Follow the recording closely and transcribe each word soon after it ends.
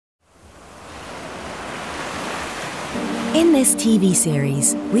In this TV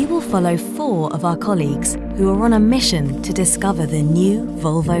series, we will follow 4 of our colleagues who are on a mission to discover the new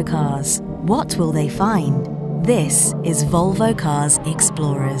Volvo cars. What will they find? This is Volvo Cars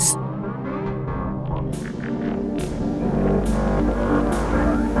Explorers.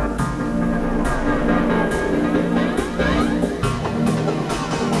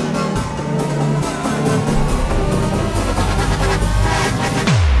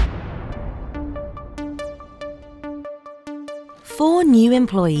 Four new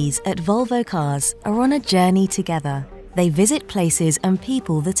employees at Volvo Cars are on a journey together. They visit places and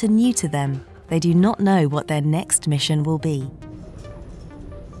people that are new to them. They do not know what their next mission will be.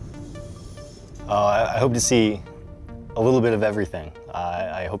 I hope to see a little bit of everything.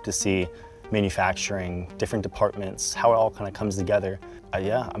 I hope to see manufacturing, different departments, how it all kind of comes together.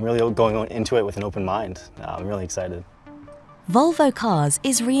 Yeah, I'm really going into it with an open mind. I'm really excited. Volvo Cars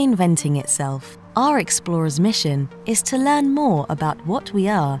is reinventing itself. Our Explorers' mission is to learn more about what we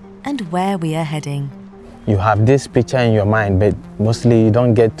are and where we are heading. You have this picture in your mind, but mostly you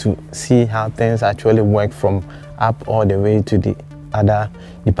don't get to see how things actually work from up all the way to the other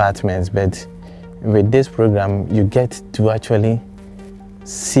departments. But with this program, you get to actually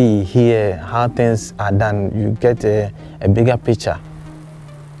see, hear how things are done. You get a bigger picture.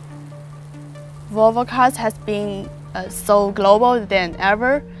 Volvo Cars has been so global than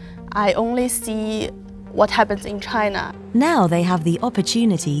ever. I only see what happens in China. Now they have the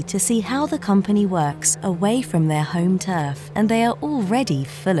opportunity to see how the company works away from their home turf, and they are already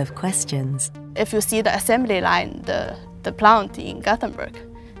full of questions. If you see the assembly line, the plant in Gothenburg,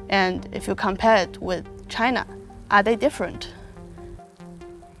 and if you compare it with China, are they different?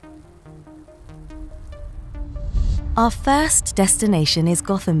 Our first destination is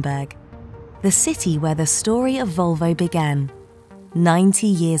Gothenburg, the city where the story of Volvo began 90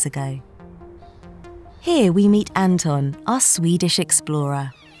 years ago. Here we meet Anton, our Swedish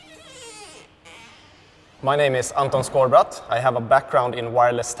explorer. My name is Anton. I have a background in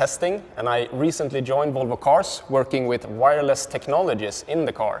wireless testing, and I recently joined Volvo Cars working with wireless technologies in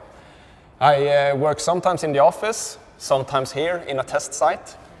the car. I work sometimes in the office, sometimes here in a test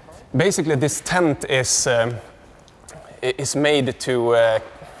site. Basically, this tent is made to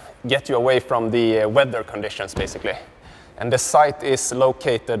get you away from the weather conditions, basically. And the site is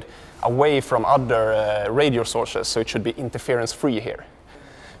located away from other radio sources, so it should be interference-free here.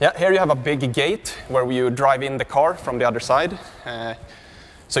 Yeah, here you have a big gate where you drive in the car from the other side.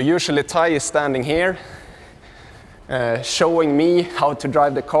 So usually Ty is standing here, showing me how to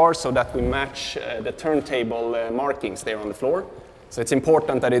drive the car so that we match the turntable markings there on the floor. So it's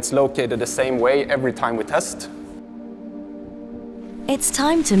important that it's located the same way every time we test. It's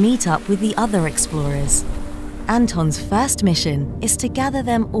time to meet up with the other explorers. Anton's first mission is to gather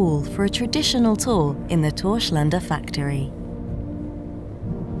them all for a traditional tour in the Torslanda factory.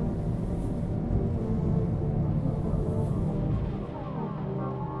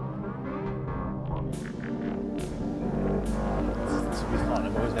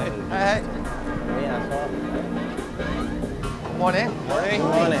 Hey. Morning. Morning.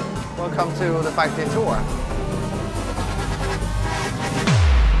 Morning. Welcome to the factory tour.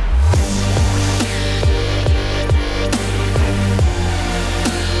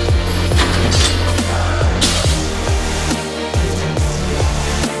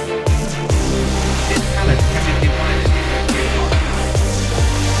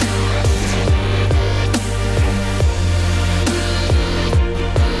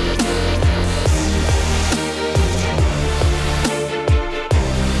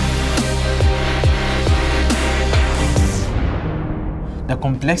 The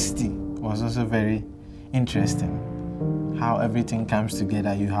complexity was also very interesting. How everything comes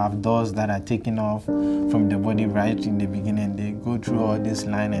together. You have doors that are taken off from the body right in the beginning. They go through all this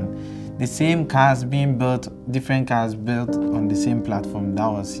line, and the same cars being built, different cars built on the same platform. That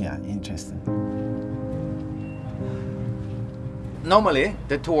was, yeah, interesting. Normally,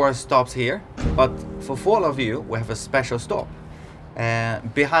 the tour stops here, but for 4 of you, we have a special stop.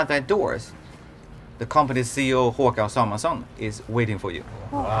 Behind that doors, the company's CEO, Håkan Samuelsson, is waiting for you.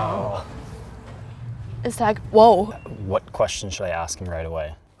 Wow. It's like, whoa. What question should I ask him right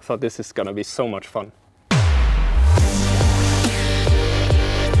away? I thought this is going to be so much fun.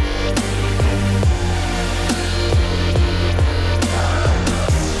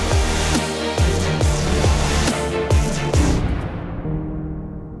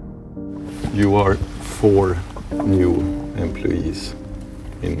 You are 4 new employees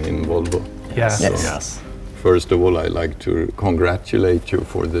in Volvo. Yes. So, Yes. First of all, I'd like to congratulate you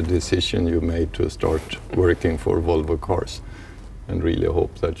for the decision you made to start working for Volvo Cars. and really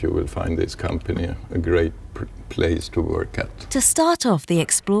hope that you will find this company a great place to work at. To start off the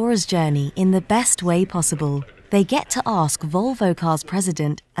explorer's journey in the best way possible, they get to ask Volvo Cars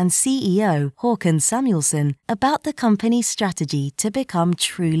president and CEO Håkan Samuelsson about the company's strategy to become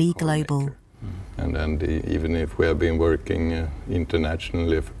truly global. And even if we have been working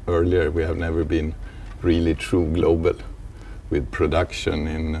internationally earlier, we have never been really true global with production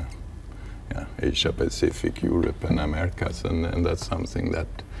in Asia Pacific, Europe and Americas, and that's something that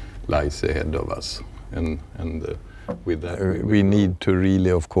lies ahead of us. And with that, we need to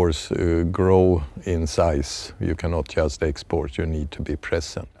really, of course, grow in size. You cannot just export, you need to be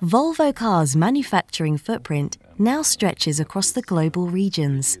present. Volvo Cars' manufacturing footprint now stretches across the global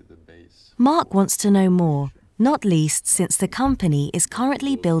regions. Mark wants to know more, not least since the company is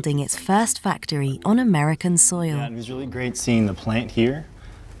currently building its first factory on American soil. Yeah, it was really great seeing the plant here.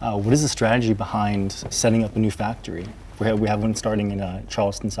 What is the strategy behind setting up a new factory? We have one starting in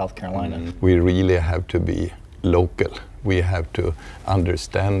Charleston, South Carolina. We really have to be local. We have to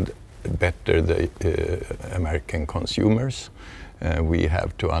understand better the American consumers. We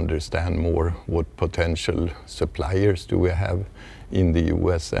have to understand more what potential suppliers do we have in the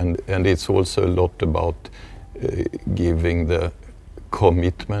US, and it's also a lot about giving the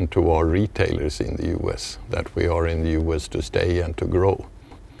commitment to our retailers in the US that we are in the US to stay and to grow.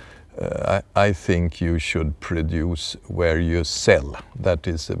 I think you should produce where you sell. That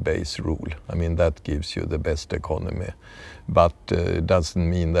is a base rule. I mean, that gives you the best economy. But it doesn't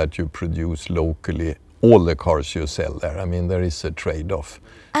mean that you produce locally all the cars you sell there. I mean, there is a trade-off.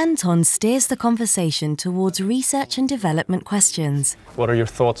 Anton steers the conversation towards research and development questions. What are your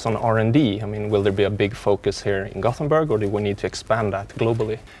thoughts on R&D? I mean, will there be a big focus here in Gothenburg, or do we need to expand that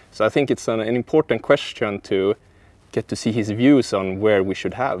globally? So I think it's an important question to get to see his views on where we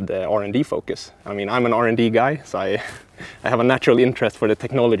should have the R&D focus. I mean, I'm an R&D guy, so I have a natural interest for the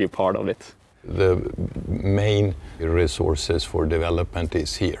technology part of it. The main resources for development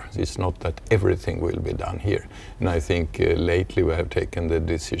is here. It's not that everything will be done here. And I think lately we have taken the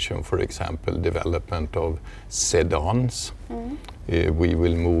decision, for example, development of sedans. We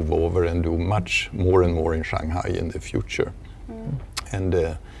will move over and do much more and more in Shanghai in the future.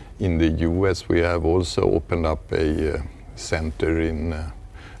 And in the US we have also opened up a center in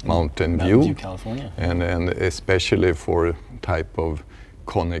Mountain View, California. And especially for type of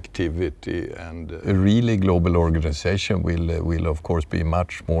connectivity, and a really global organization will of course be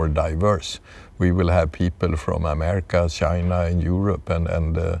much more diverse. We will have people from America, China and Europe,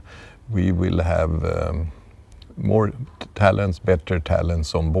 and we will have more talents, better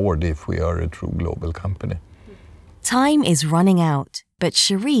talents on board if we are a true global company. Time is running out, but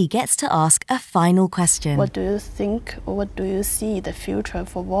Cherie gets to ask a final question. What do you think, or what do you see the future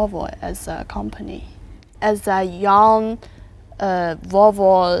for Volvo as a company? As a young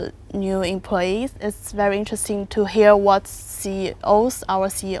Volvo new employees, it's very interesting to hear what our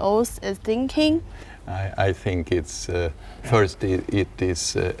CEOs is thinking. I think it's first it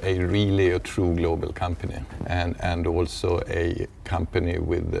is a true global company, and also a company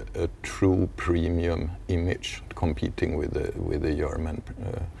with a true premium image, competing with the German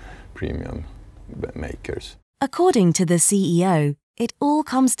premium makers. According to the CEO, it all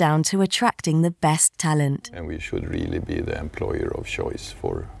comes down to attracting the best talent. And we should really be the employer of choice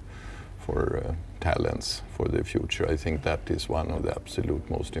for talents for the future. I think that is one of the absolute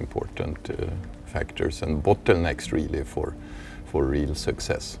most important factors and bottlenecks really for real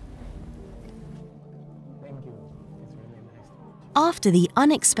success. After the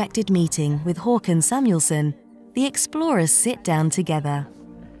unexpected meeting with Håkan Samuelsson, the explorers sit down together.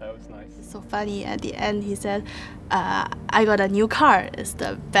 That was nice. So funny, at the end he said, I got a new car, it's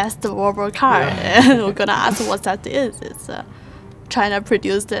the best Volvo car. And we're gonna ask what that is. It's China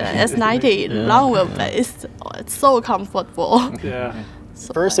produced S90 long wheelbase. Oh, it's so comfortable. Yeah.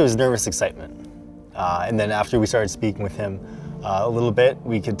 First it was nervous excitement. And then after we started speaking with him a little bit,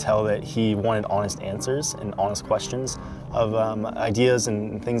 we could tell that he wanted honest answers and honest questions of ideas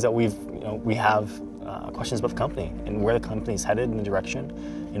and things that we have questions about the company and where the company's headed in the direction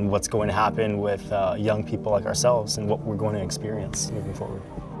and what's going to happen with young people like ourselves and what we're going to experience moving forward.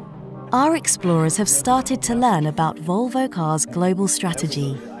 Our explorers have started to learn about Volvo Cars' global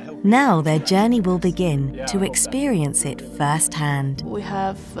strategy. Now their journey will begin to experience it firsthand. We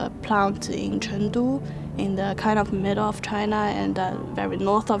have a plant in Chengdu, in the kind of middle of China, and very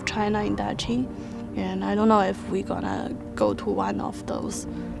north of China in Daqing. And I don't know if we're gonna go to one of those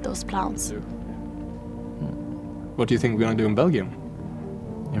plants. What do you think we're gonna do in Belgium?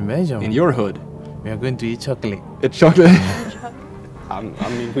 In Belgium? In your hood? We are going to eat chocolate. It's chocolate. I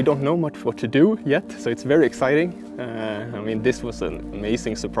mean, we don't know much what to do yet, so it's very exciting. I mean, this was an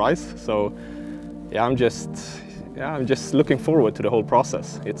amazing surprise. So, yeah, I'm just looking forward to the whole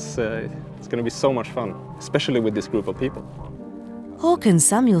process. It's going to be so much fun, especially with this group of people. Håkan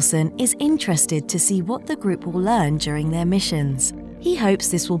Samuelsson is interested to see what the group will learn during their missions. He hopes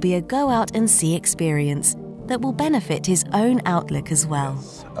this will be a go-out-and-see experience that will benefit his own outlook as well.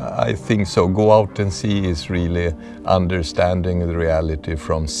 I think so. Go out and see is really understanding the reality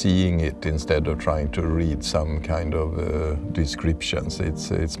from seeing it instead of trying to read some kind of descriptions.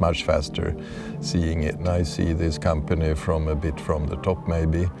 It's much faster seeing it. And I see this company from a bit from the top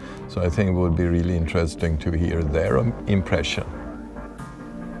maybe. So I think it would be really interesting to hear their impression.